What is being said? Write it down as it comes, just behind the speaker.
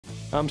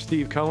I'm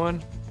Steve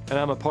Cohen, and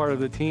I'm a part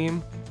of the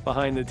team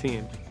behind the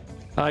team.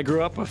 I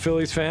grew up a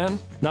Phillies fan,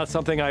 not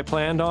something I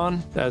planned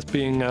on as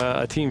being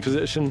a team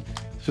physician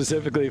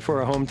specifically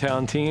for a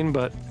hometown team,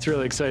 but it's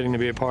really exciting to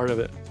be a part of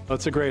it.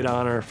 It's a great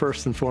honor,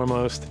 first and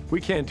foremost. We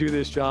can't do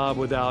this job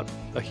without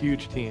a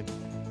huge team.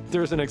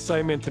 There's an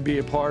excitement to be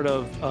a part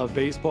of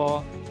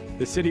baseball.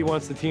 The city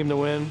wants the team to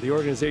win, the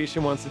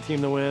organization wants the team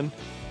to win,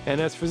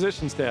 and as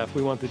physician staff,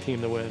 we want the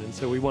team to win, and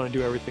so we want to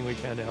do everything we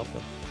can to help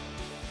them.